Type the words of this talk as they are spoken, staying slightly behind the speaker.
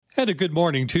And a good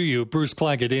morning to you. Bruce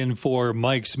Claggett in for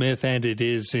Mike Smith, and it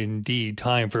is indeed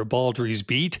time for Baldrey's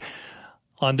Beat.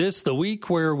 On this, the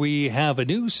week where we have a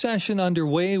new session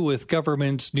underway with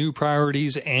government's new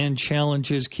priorities and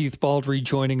challenges. Keith Baldrey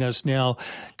joining us now.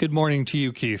 Good morning to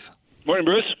you, Keith. Morning,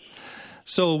 Bruce.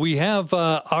 So we have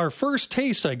our first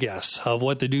taste, I guess, of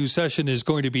what the new session is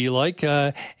going to be like,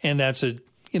 and that's a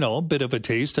bit of a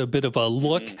taste, a bit of a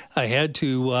look ahead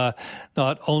to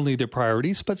not only the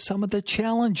priorities, but some of the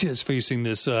challenges facing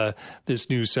this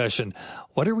new session.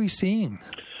 What are we seeing?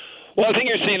 Well, I think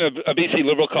you're seeing a BC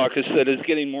Liberal caucus that is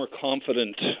getting more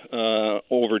confident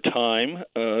over time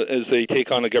as they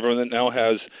take on a government that now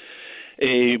has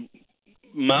a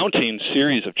mounting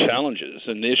series of challenges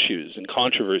and issues and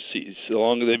controversies. The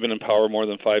longer they've been in power, more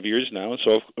than 5 years now,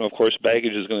 so of course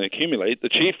baggage is going to accumulate.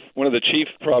 One of the chief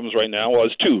problems right now, well,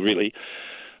 it's two really,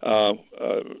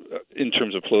 in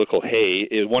terms of political hay.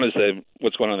 One is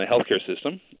what's going on in the healthcare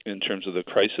system in terms of the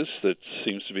crisis that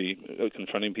seems to be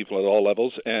confronting people at all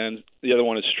levels, and the other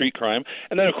one is street crime.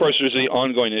 And then, of course, there's the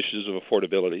ongoing issues of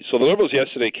affordability. So the Liberals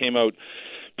yesterday came out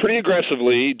pretty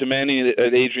aggressively demanding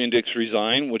that Adrian Dix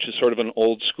resign, which is sort of an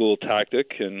old-school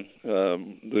tactic. And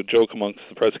the joke amongst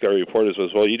the press gallery reporters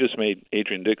was, well, you just made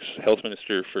Adrian Dix health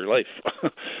minister for life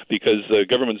because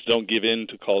governments don't give in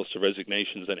to calls to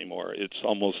resignations anymore. It's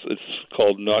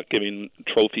called not giving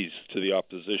trophies to the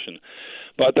opposition.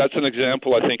 But that's an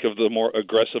example, I think, of the more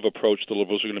aggressive approach the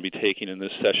Liberals are going to be taking in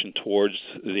this session towards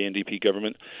the NDP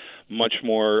government. Much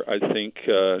more, I think,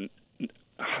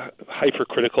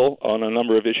 hypercritical on a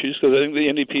number of issues, because I think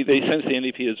they sense the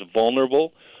NDP is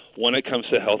vulnerable when it comes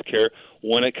to healthcare,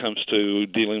 when it comes to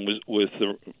dealing with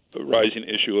the rising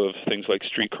issue of things like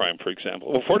street crime, for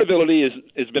example. Affordability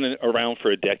has been around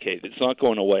for a decade. It's not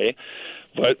going away,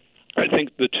 but I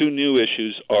think the two new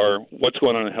issues are what's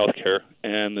going on in healthcare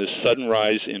and the sudden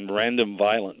rise in random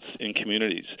violence in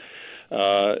communities.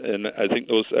 And I think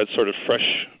that's sort of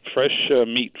fresh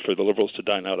meat for the Liberals to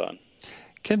dine out on.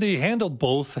 Can they handle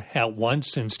both at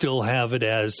once and still have it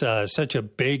as such a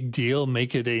big deal,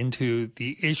 make it into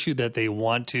the issue that they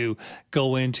want to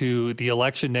go into the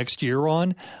election next year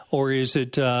on? Or is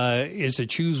it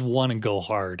choose one and go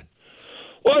hard?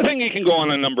 Well, I think you can go on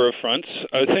a number of fronts.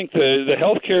 I think the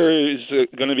healthcare is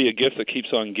going to be a gift that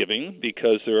keeps on giving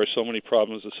because there are so many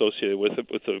problems associated with it,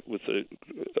 with the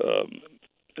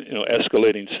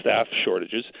escalating staff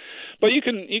shortages. But you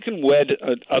can wed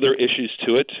other issues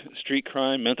to it: street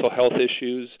crime, mental health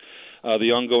issues,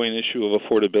 the ongoing issue of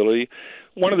affordability.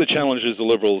 One of the challenges the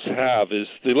Liberals have is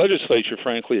the legislature,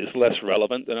 frankly, is less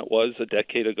relevant than it was a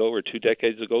decade ago or 2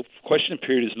 decades ago. Question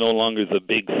period is no longer the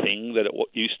big thing that it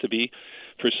used to be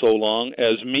for so long.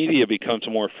 As media becomes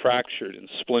more fractured and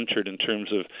splintered in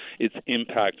terms of its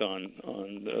impact on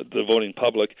the voting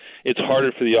public, it's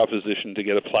harder for the opposition to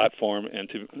get a platform and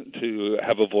to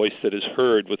have a voice that is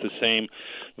heard with the same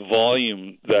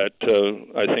volume that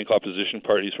I think opposition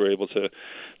parties were able to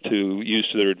use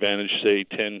to their advantage, say,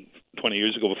 10, 20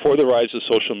 years ago. Before the rise of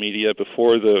social media,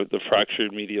 before the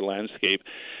fractured media landscape,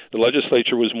 the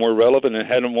legislature was more relevant and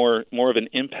had more of an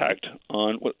impact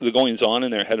on what the goings-on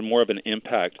in there, had more of an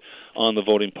impact on the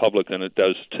voting public than it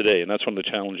does today. And that's one of the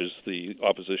challenges the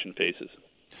opposition faces.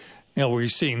 Now, we're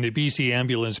seeing the BC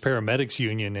Ambulance Paramedics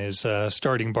Union is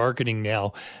starting bargaining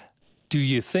now. Do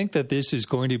you think that this is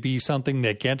going to be something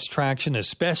that gets traction,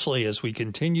 especially as we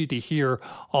continue to hear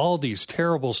all these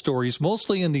terrible stories,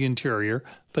 mostly in the interior,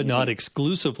 but not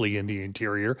exclusively in the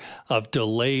interior, of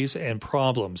delays and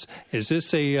problems? Is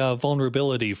this a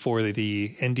vulnerability for the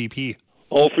NDP?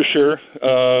 Oh, for sure.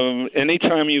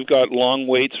 Anytime you've got long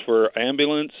waits for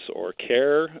ambulance or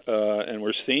care, and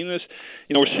we're seeing this,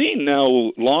 we're seeing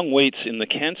now long waits in the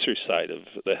cancer side of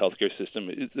the healthcare system.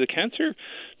 The cancer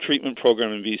treatment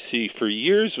program in BC for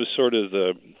years was sort of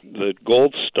the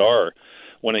gold star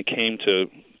when it came to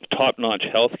top-notch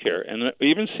healthcare. And we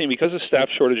even seeing, because of staff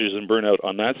shortages and burnout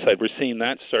on that side, we're seeing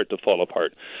that start to fall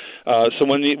apart. So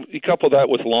when you couple that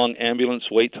with long ambulance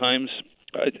wait times,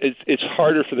 it's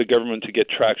harder for the government to get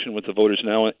traction with the voters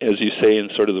now, as you say, in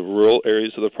sort of the rural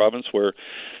areas of the province where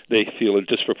they feel a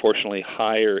disproportionately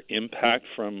higher impact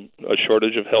from a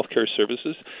shortage of healthcare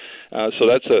services.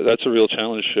 So that's a real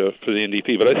challenge for the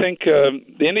NDP. But I think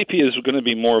the NDP is going to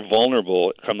be more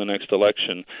vulnerable come the next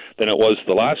election than it was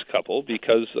the last couple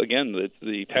because, again,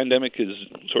 the pandemic is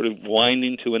sort of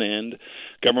winding to an end.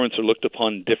 Governments are looked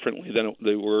upon differently than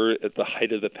they were at the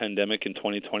height of the pandemic in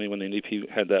 2020 when the NDP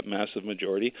had that massive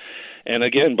majority. And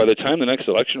again, by the time the next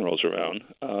election rolls around,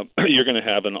 you're going to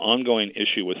have an ongoing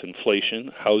issue with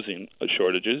inflation, housing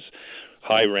shortages,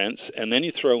 high rents, and then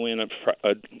you throw in a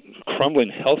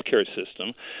crumbling healthcare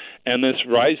system and this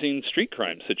rising street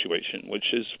crime situation, which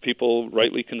is people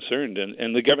rightly concerned.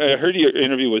 And the government, I heard your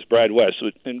interview with Brad West,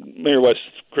 and Mayor West's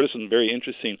criticism very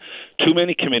interesting. Too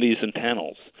many committees and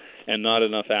panels and not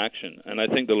enough action. And I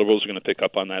think the Liberals are going to pick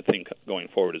up on that thing going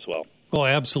forward as well. Oh,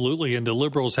 absolutely. And the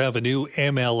Liberals have a new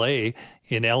MLA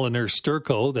in Elenor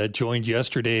Sturko that joined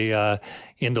yesterday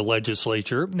in the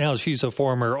legislature. Now, she's a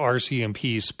former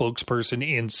RCMP spokesperson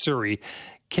in Surrey.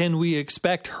 Can we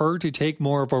expect her to take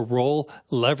more of a role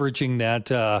leveraging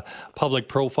that public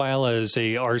profile as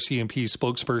a RCMP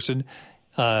spokesperson,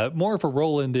 more of a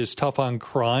role in this tough on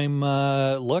crime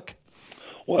look?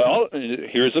 Well,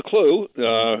 here's a clue.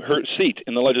 Her seat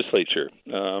in the legislature.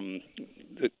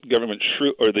 The government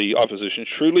or the opposition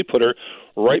shrewdly put her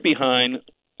right behind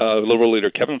Liberal leader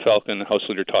Kevin Falcon and House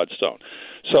Leader Todd Stone.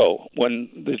 So when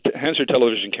the Hansard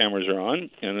television cameras are on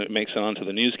and it makes it onto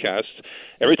the newscasts,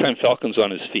 every time Falcon's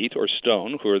on his feet or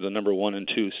Stone, who are the number 1 and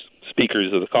 2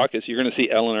 speakers of the caucus, you're going to see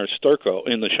Elenor Sturko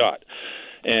in the shot.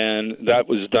 And that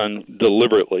was done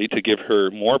deliberately to give her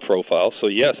more profile. So,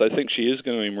 yes, I think she is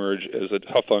going to emerge as a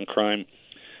tough-on-crime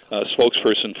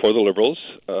spokesperson for the Liberals.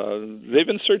 They've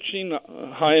been searching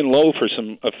high and low for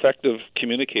some effective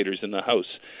communicators in the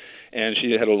House. And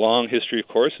she had a long history, of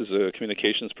course, as a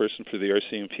communications person for the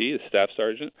RCMP, as staff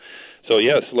sergeant. So,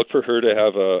 yes, look for her to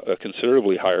have a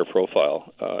considerably higher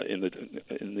profile in this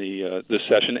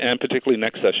session, and particularly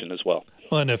next session as well.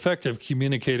 Well, an effective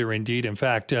communicator indeed. In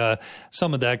fact,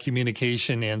 some of that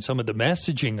communication and some of the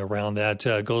messaging around that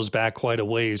goes back quite a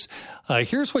ways.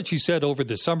 Here's what she said over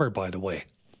the summer, by the way.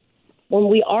 When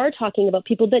we are talking about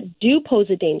people that do pose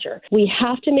a danger, we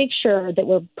have to make sure that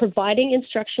we're providing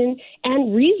instruction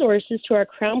and resources to our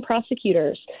Crown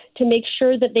prosecutors to make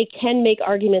sure that they can make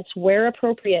arguments where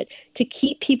appropriate to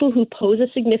keep people who pose a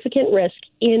significant risk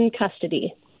in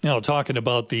custody. Now, talking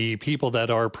about the people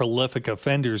that are prolific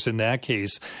offenders in that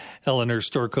case, Elenor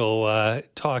Sturko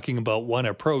talking about one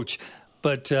approach.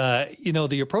 But,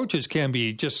 the approaches can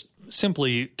be just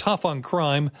simply tough on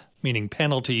crime, meaning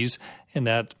penalties, and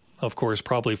that of course,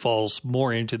 probably falls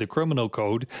more into the criminal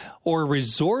code, or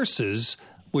resources,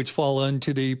 which fall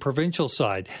into the provincial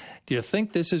side. Do you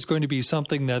think this is going to be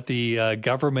something that the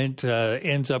government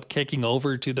ends up kicking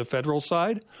over to the federal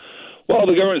side? Well,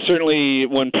 the government certainly,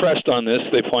 when pressed on this,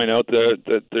 they point out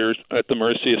that they're at the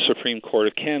mercy of Supreme Court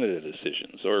of Canada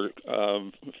decisions or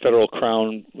federal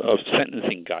Crown of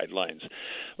sentencing guidelines.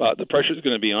 The pressure is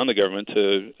going to be on the government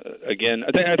to, again,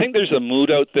 I think there's a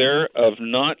mood out there of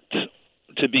not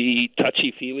to be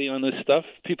touchy-feely on this stuff.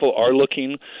 People are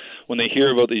looking, when they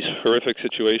hear about these horrific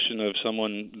situation of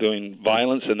someone doing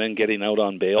violence and then getting out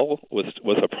on bail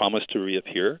with a promise to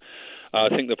reappear. I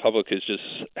think the public has just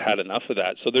had enough of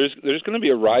that. So there's going to be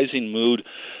a rising mood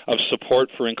of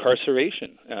support for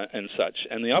incarceration and such.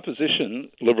 And the opposition,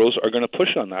 Liberals, are going to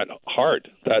push on that hard,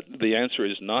 that the answer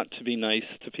is not to be nice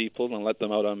to people and let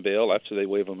them out on bail after they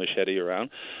wave a machete around,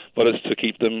 but it's to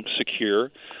keep them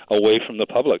secure away from the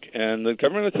public. And the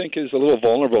government, I think, is a little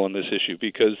vulnerable on this issue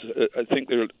because I think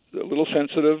they're a little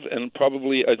sensitive and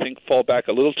probably, I think, fall back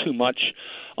a little too much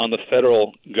on the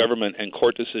federal government and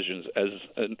court decisions as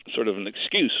a sort of an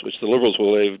excuse, which the Liberals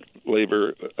will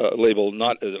label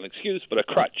not as an excuse, but a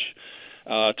crutch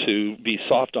to be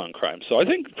soft on crime. So I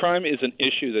think crime is an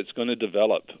issue that's going to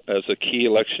develop as a key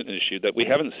election issue that we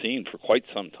haven't seen for quite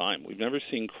some time. We've never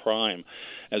seen crime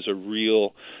as a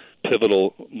real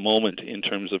pivotal moment in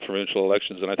terms of provincial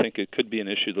elections, and I think it could be an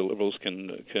issue the Liberals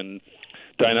can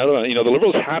dine out on. The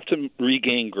Liberals have to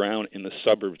regain ground in the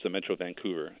suburbs of Metro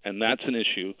Vancouver, and that's an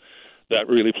issue that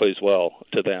really plays well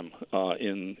to them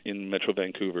in Metro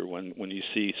Vancouver when you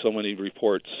see so many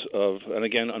reports of, and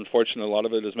again, unfortunately, a lot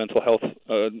of it is mental health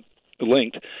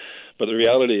linked, but the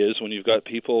reality is when you've got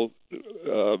people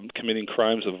committing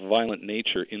crimes of violent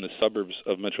nature in the suburbs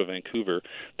of Metro Vancouver,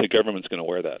 the government's going to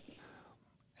wear that.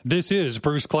 This is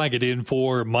Bruce Claggett in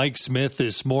for Mike Smith.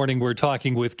 This morning we're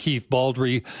talking with Keith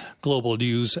Baldrey, Global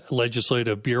News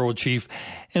Legislative Bureau Chief,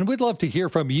 and we'd love to hear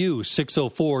from you,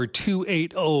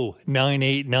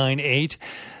 604-280-9898.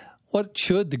 What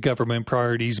should the government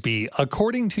priorities be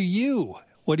according to you?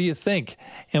 What do you think?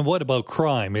 And what about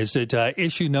crime? Is it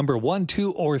issue number 1,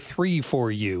 2, or 3 for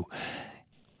you?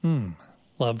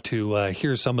 Love to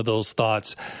hear some of those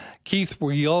thoughts. Keith,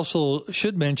 we also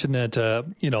should mention that,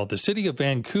 the city of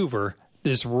Vancouver,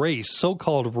 this race,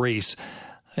 so-called race,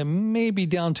 may be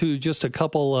down to just a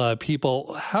couple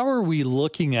people. How are we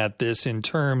looking at this in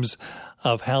terms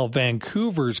of how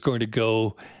Vancouver's going to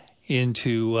go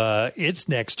into its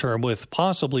next term with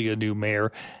possibly a new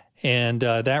mayor and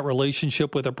that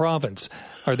relationship with the province?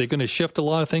 Are they going to shift a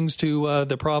lot of things to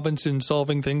the province in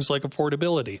solving things like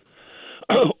affordability?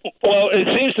 Well, it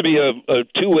seems to be a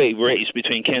two-way race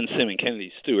between Ken Sim and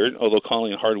Kennedy Stewart, although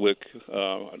Colleen Hardwick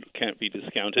can't be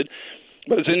discounted.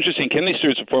 But it's interesting, Kennedy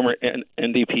Stewart's a former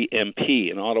NDP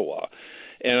MP in Ottawa.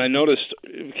 And I noticed,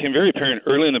 it became very apparent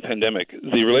early in the pandemic,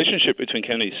 the relationship between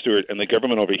Kennedy Stewart and the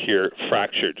government over here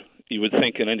fractured. You would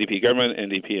think an NDP government,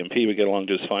 NDP MP would get along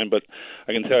just fine, but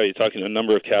I can tell you, talking to a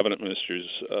number of cabinet ministers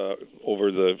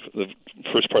over the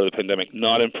first part of the pandemic,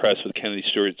 not impressed with Kennedy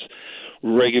Stewart's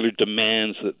regular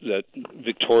demands that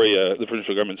Victoria, the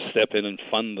provincial government, step in and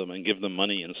fund them and give them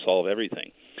money and solve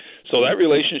everything. So that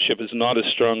relationship is not as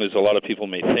strong as a lot of people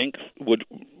may think would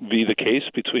be the case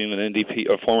between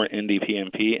a former NDP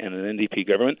MP and an NDP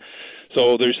government.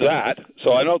 So there's that.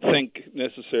 So I don't think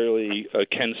necessarily a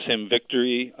Ken Sim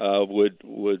victory would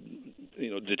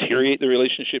deteriorate the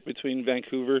relationship between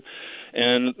Vancouver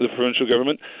and the provincial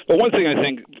government. But one thing I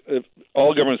think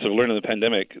all governments have learned in the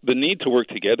pandemic, the need to work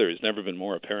together has never been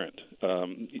more apparent.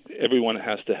 Everyone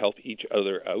has to help each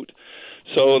other out.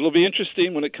 So it'll be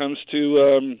interesting when it comes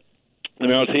to the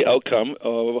MLA outcome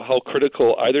of how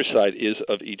critical either side is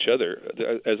of each other.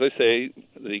 As I say,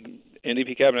 the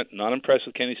NDP cabinet not impressed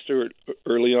with Kennedy Stewart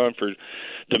early on for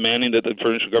demanding that the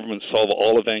provincial government solve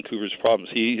all of Vancouver's problems.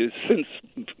 He has since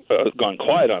gone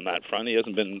quiet on that front. He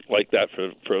hasn't been like that for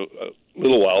a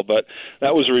little while, but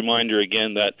that was a reminder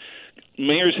again that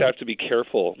mayors have to be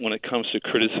careful when it comes to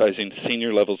criticizing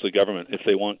senior levels of government if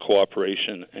they want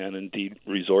cooperation and indeed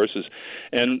resources.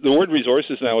 And the word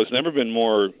resources now has never been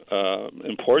more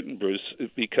important, Bruce,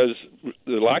 because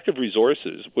the lack of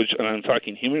resources, and I'm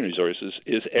talking human resources,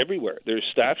 is everywhere. There's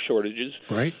staff shortages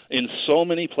in so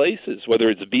many places, whether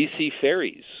it's BC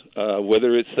ferries,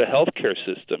 whether it's the healthcare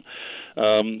system.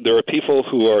 There are people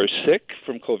who are sick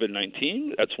from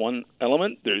COVID-19. That's one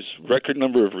element. There's record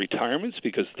number of retirements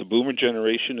because the boomer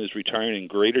generation is retiring in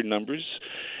greater numbers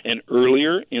and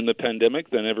earlier in the pandemic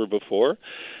than ever before.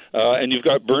 And you've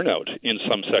got burnout in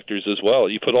some sectors as well.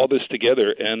 You put all this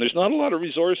together, and there's not a lot of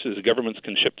resources governments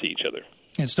can ship to each other.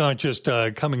 It's not just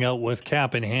coming out with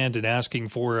cap in hand and asking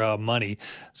for money.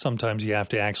 Sometimes you have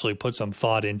to actually put some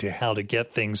thought into how to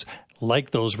get things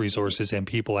like those resources and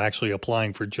people actually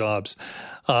applying for jobs.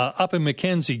 Up in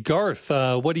Mackenzie, Garth,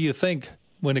 what do you think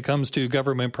when it comes to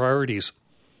government priorities?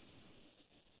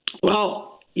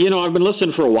 Well, I've been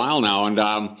listening for a while now, and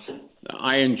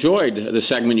I enjoyed the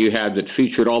segment you had that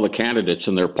featured all the candidates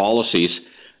and their policies.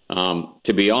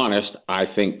 To be honest, I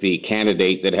think the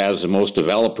candidate that has the most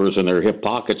developers in their hip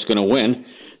pocket's going to win,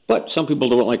 but some people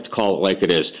don't like to call it like it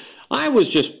is. I was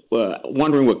just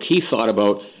wondering what Keith thought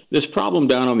about this problem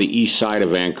down on the east side of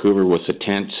Vancouver with the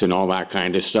tents and all that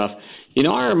kind of stuff.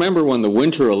 I remember when the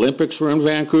Winter Olympics were in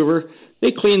Vancouver,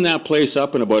 they cleaned that place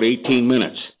up in about 18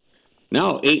 minutes.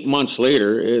 Now, 8 months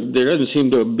later, there doesn't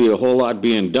seem to be a whole lot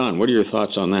being done. What are your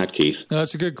thoughts on that, Keith?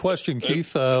 That's a good question,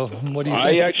 Keith. What do you think?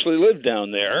 I actually lived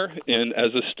down there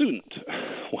as a student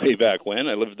way back when.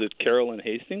 I lived at Carroll and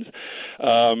Hastings.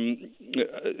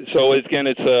 So again,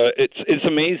 it's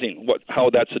amazing how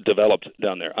that's developed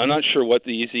down there. I'm not sure what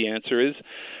the easy answer is.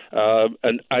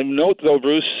 And I note, though,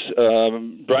 Bruce,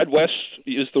 Brad West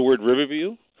used the word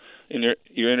Riverview in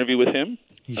your interview with him.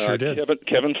 He sure did.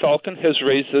 Kevin Falcon has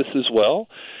raised this as well.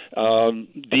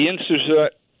 The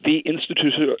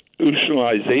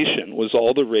institutionalization was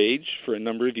all the rage for a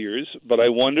number of years, but I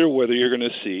wonder whether you're going to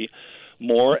see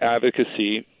more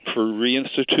advocacy for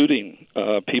reinstituting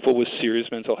people with serious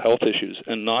mental health issues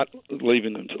and not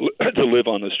leaving them to live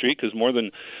on the street, because more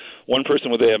than one person,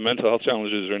 whether they have mental health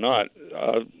challenges or not,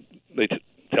 they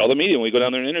tell the media when we go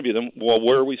down there and interview them, well,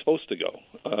 where are we supposed to go?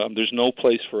 There's no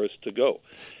place for us to go.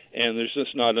 And there's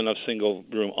just not enough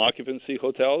single-room occupancy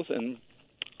hotels. And,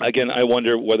 again, I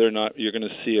wonder whether or not you're going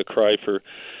to see a cry for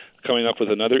coming up with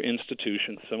another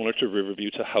institution similar to Riverview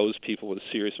to house people with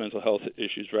serious mental health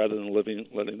issues rather than letting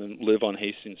them live on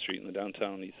Hastings Street in the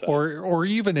downtown east side. Or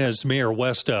even as Mayor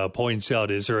West points out,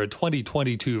 is there a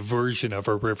 2022 version of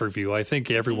a Riverview? I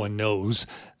think everyone knows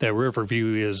that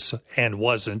Riverview is and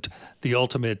wasn't the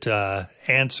ultimate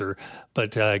answer,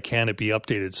 but can it be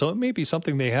updated? So it may be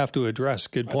something they have to address.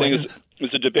 Good point. I think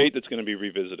it's a debate that's going to be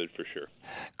revisited for sure.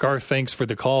 Garth, thanks for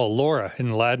the call. Laura in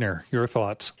Ladner, your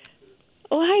thoughts?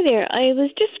 Oh, hi there. I was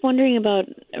just wondering about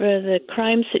the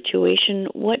crime situation.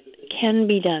 What can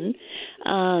be done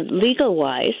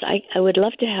legal-wise? I would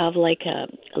love to have like a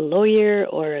lawyer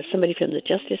or somebody from the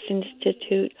Justice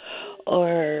Institute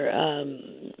or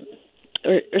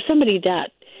somebody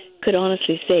that could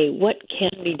honestly say what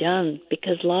can be done,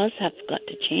 because laws have got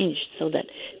to change so that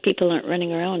people aren't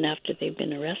running around after they've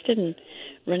been arrested and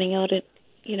running out at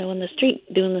in the street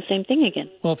doing the same thing again.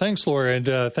 Well, thanks, Laura,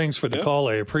 and thanks for the call.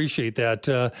 I appreciate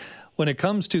that. When it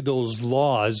comes to those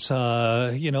laws,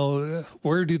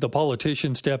 where do the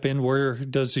politicians step in? Where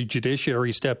does the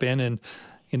judiciary step in? And,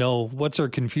 what's our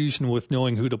confusion with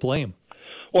knowing who to blame?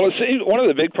 Well, it seems one of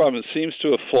the big problems seems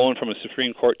to have flown from a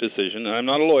Supreme Court decision, and I'm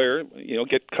not a lawyer,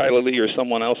 get Kyla Lee or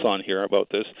someone else on here about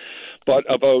this, but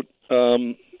about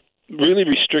really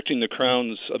restricting the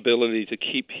Crown's ability to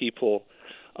keep people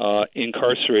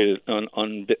incarcerated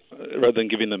rather than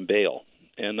giving them bail.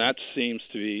 And that seems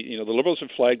to be, the Liberals have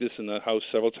flagged this in the House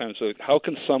several times. So how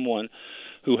can someone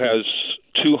who has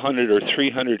 200 or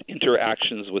 300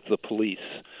 interactions with the police,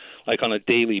 like on a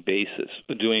daily basis,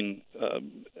 doing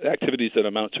activities that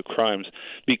amount to crimes,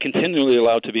 be continually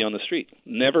allowed to be on the street,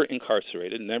 never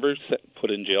incarcerated, never put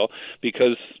in jail,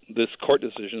 because this court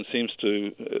decision seems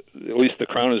to, at least the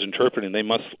Crown is interpreting, they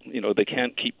must, they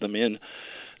can't keep them in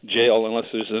jail unless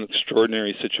there's an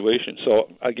extraordinary situation. So,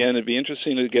 again, it'd be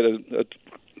interesting to get a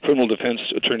criminal defense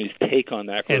attorney's take on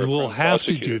that. And we'll have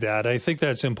to do that. I think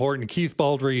that's important. Keith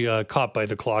Baldrey, caught by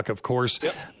the clock, of course,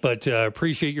 but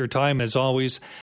appreciate your time as always.